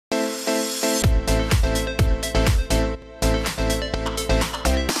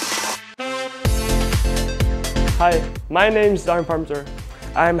Hi, my name's Darren Parminter.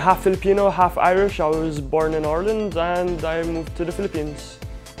 I'm half Filipino, half Irish. I was born in Ireland and I moved to the Philippines.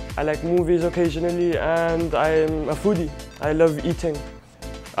 I like movies occasionally and I'm a foodie. I love eating.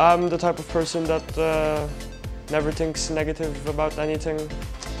 I'm the type of person that never thinks negative about anything.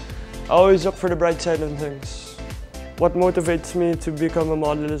 I always look for the bright side of things. What motivates me to become a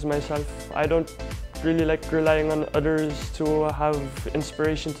model is myself. I don't really like relying on others to have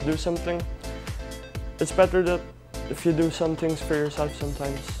inspiration to do something. It's better that if you do some things for yourself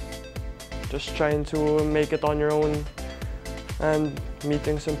sometimes. Just trying to make it on your own and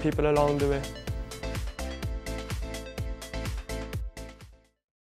meeting some people along the way.